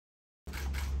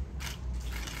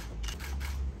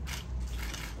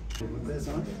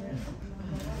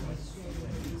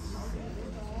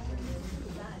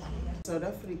South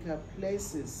Africa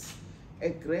places a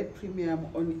great premium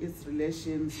on its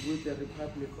relations with the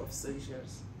Republic of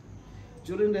Seychelles.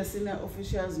 During the senior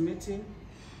officials meeting,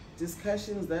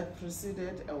 discussions that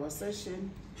preceded our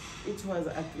session, it was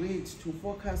agreed to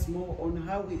focus more on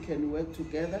how we can work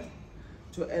together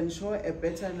to ensure a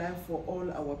better life for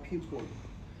all our people.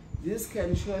 This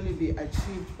can surely be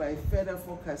achieved by further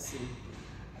focusing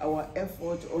our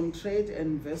effort on trade and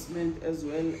investment, as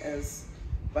well as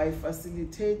by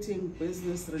facilitating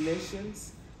business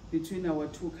relations between our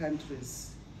two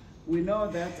countries. We know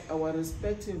that our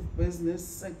respective business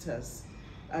sectors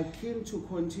are keen to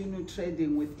continue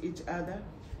trading with each other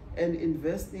and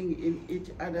investing in each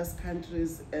other's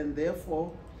countries, and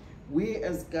therefore we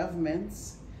as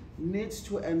governments need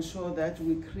to ensure that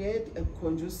we create a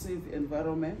conducive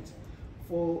environment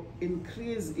for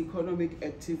increased economic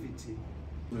activity.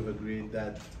 We've agreed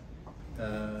that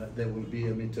there will be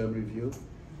a midterm review.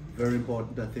 Very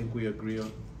important, I think we agree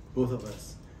on, both of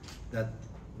us, that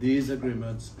these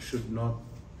agreements should not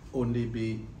only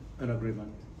be an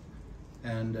agreement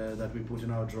and that we put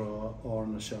in our drawer or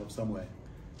on a shelf somewhere.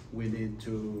 We need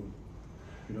to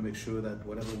make sure that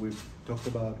whatever we've talked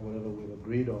about, whatever we've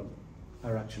agreed on,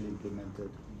 are actually implemented.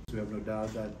 So we have no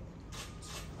doubt that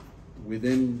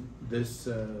within this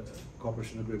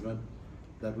cooperation agreement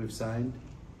that we've signed,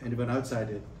 and even outside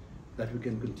it, that we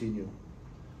can continue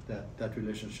that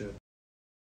relationship